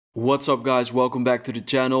What's up guys, welcome back to the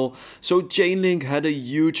channel. So Chainlink had a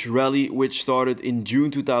huge rally which started in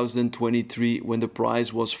June 2023 when the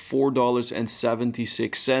price was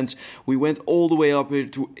 $4.76. We went all the way up here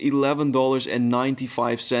to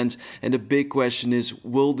 $11.95 and the big question is,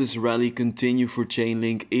 will this rally continue for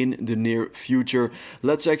Chainlink in the near future?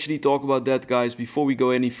 Let's actually talk about that guys. Before we go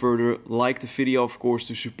any further, like the video of course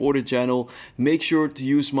to support the channel. Make sure to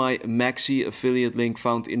use my Maxi affiliate link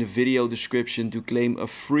found in the video description to claim a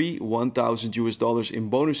free $1,000 in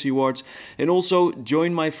bonus rewards, and also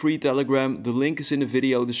join my free Telegram. The link is in the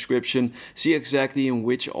video description. See exactly in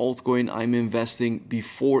which altcoin I'm investing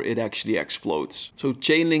before it actually explodes. So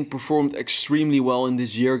Chainlink performed extremely well in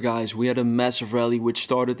this year guys. We had a massive rally which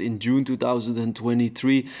started in June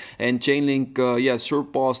 2023 and Chainlink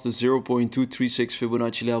surpassed the 0.236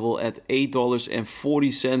 Fibonacci level at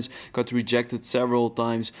 $8.40. Got rejected several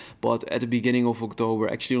times, but at the beginning of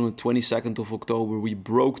October, actually on the 22nd of October, we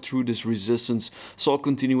broke through this resistance, saw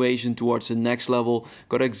continuation towards the next level,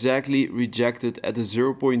 got exactly rejected at the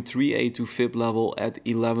 0.382 Fib level at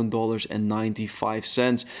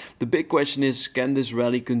 $11.95. The big question is, can this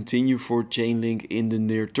rally continue for Chainlink in the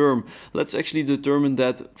near term? Let's actually determine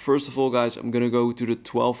that. First of all guys, I'm gonna go to the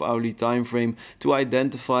 12-hourly time frame to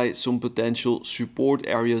identify some potential support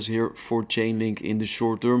areas here for Chainlink in the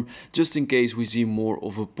short term, just in case we see more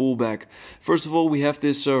of a pullback. First of all, we have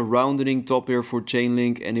this rounding top here for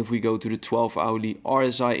Chainlink, and if we go to the 12-hourly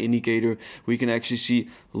RSI indicator, we can actually see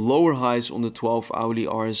lower highs on the 12-hourly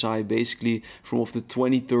RSI basically from of the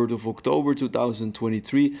 23rd of October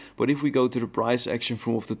 2023. But if we go to the price action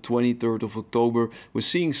from of the 23rd of October, we're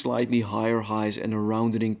seeing slightly higher highs and a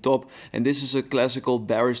rounding top, and this is a classical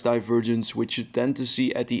bearish divergence which you tend to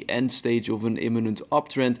see at the end stage of an imminent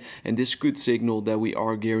uptrend, and this could signal that we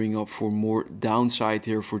are gearing up for more downside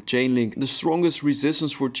here for Chainlink. The strongest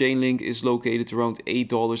resistance for Chainlink is located around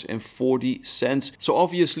 $8.40. So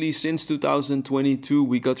obviously since 2022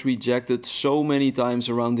 we got rejected so many times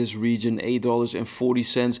around this region,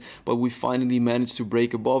 $8.40, but we finally managed to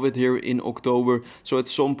break above it here in October. So at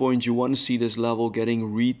some point you want to see this level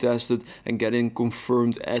getting retested and getting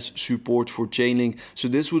confirmed as support for Chainlink. So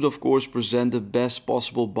this would of course present the best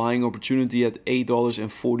possible buying opportunity at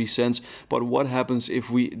 $8.40. But what happens if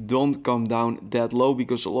we don't come down that low?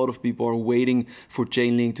 Because a lot of people are waiting for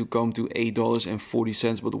Chainlink to come to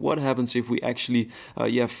 $8.40. But what happens if we actually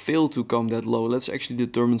fail to come that low? Let's actually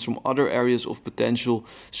determine some other areas of potential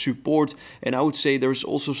support, and I would say there's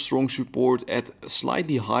also strong support at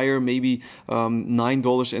slightly higher, maybe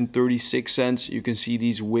 $9.36. You can see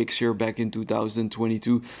these wicks here back in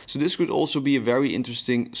 2022, so this could also be a very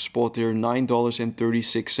interesting spot here,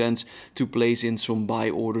 $9.36, to place in some buy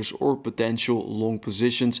orders or potential long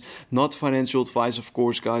positions. Not financial advice of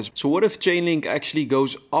course guys. So what if Chainlink actually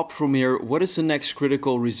goes up from here? What is the next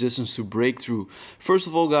critical resistance to break through? First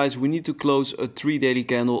of all guys, we need to close a 3-daily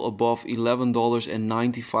candle above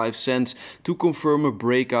 $11.95 to confirm a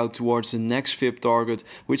breakout towards the next Fib target,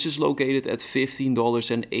 which is located at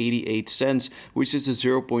 $15.88, which is the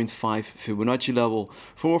 0.5 Fibonacci level.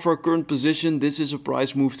 From our current position, this is a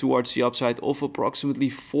price move towards the upside of approximately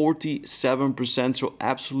 47%, so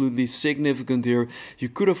absolutely significant here. You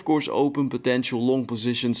could of course open potential long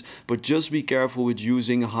positions, but just be careful with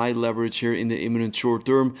using high leverage here in the imminent short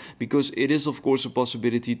term, because it is of course a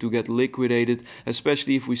possibility to get liquidated,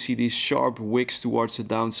 especially if we see these sharp wicks towards the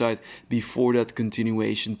downside before that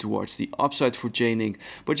continuation towards the upside for Chainlink.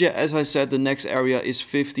 But yeah, as I said, the next area is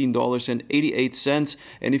 $15.88,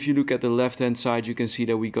 and if you look at the left hand side, you can see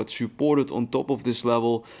that we got supported on top of this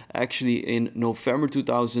level actually in November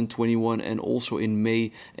 2021 and also in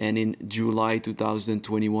May and in July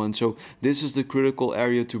 2021. So this is the critical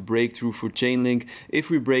area to break through for Chainlink. If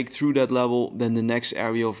we break through that level, then the next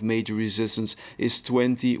area of major resistance is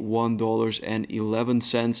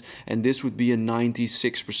 $21.11, and this would be a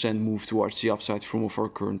 96% move towards the upside from our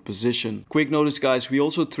current position. Quick notice guys, we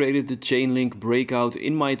also traded the Chainlink breakout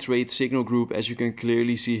in my trade signal group, as you can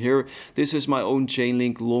clearly see here. This is my own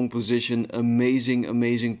Chainlink long position.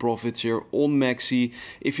 Amazing profits here on Maxi.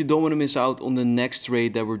 If you don't want to miss out on the next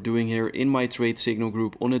trade that we're doing here in my trade signal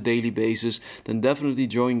group on a daily basis, then definitely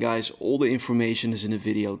join guys. All the information is in the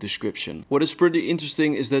video description. What is pretty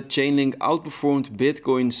interesting is that Chainlink outperformed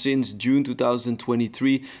Bitcoin since June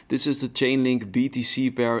 2023. This is the Chainlink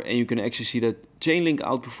BTC pair, and you can actually see that Chainlink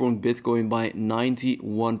outperformed Bitcoin by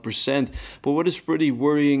 91%. But what is pretty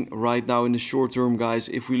worrying right now in the short term, guys,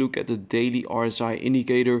 if we look at the daily RSI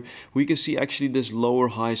indicator, we can see actually this lower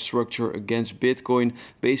high structure against Bitcoin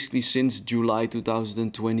basically since July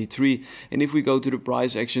 2023. And if we go to the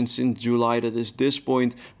price action since July, that is this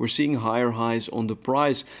point, we're seeing higher highs on the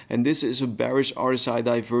price. And this is a bearish RSI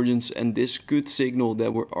divergence, and this could signal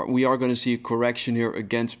that we are going to see a correction here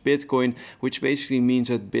against Bitcoin, which basically means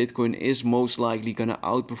that Bitcoin is most likely going to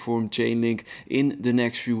outperform Chainlink in the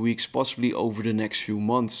next few weeks, possibly over the next few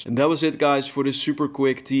months. And that was it, guys, for this super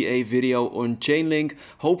quick TA video on Chainlink.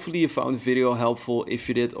 Hopefully you found the video helpful. If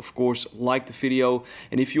you did, of course, like the video.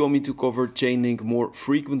 And if you want me to cover Chainlink more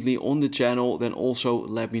frequently on the channel, then also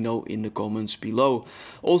let me know in the comments below.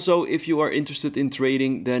 Also, if you are interested in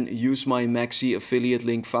trading, then use my Maxi affiliate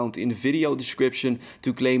link found in the video description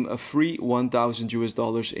to claim a free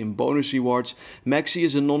 $1,000 in bonus rewards. Maxi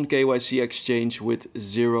is a non-KYC exchange with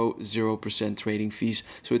 0% trading fees,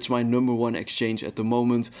 so it's my #1 exchange at the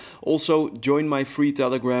moment. Also, join my free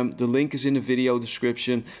Telegram. The link is in the video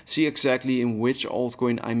description. See exactly in which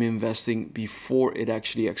altcoin I'm investing before it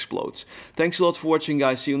actually explodes. Thanks a lot for watching,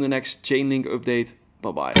 guys. See you in the next Chainlink update.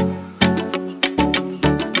 Bye bye.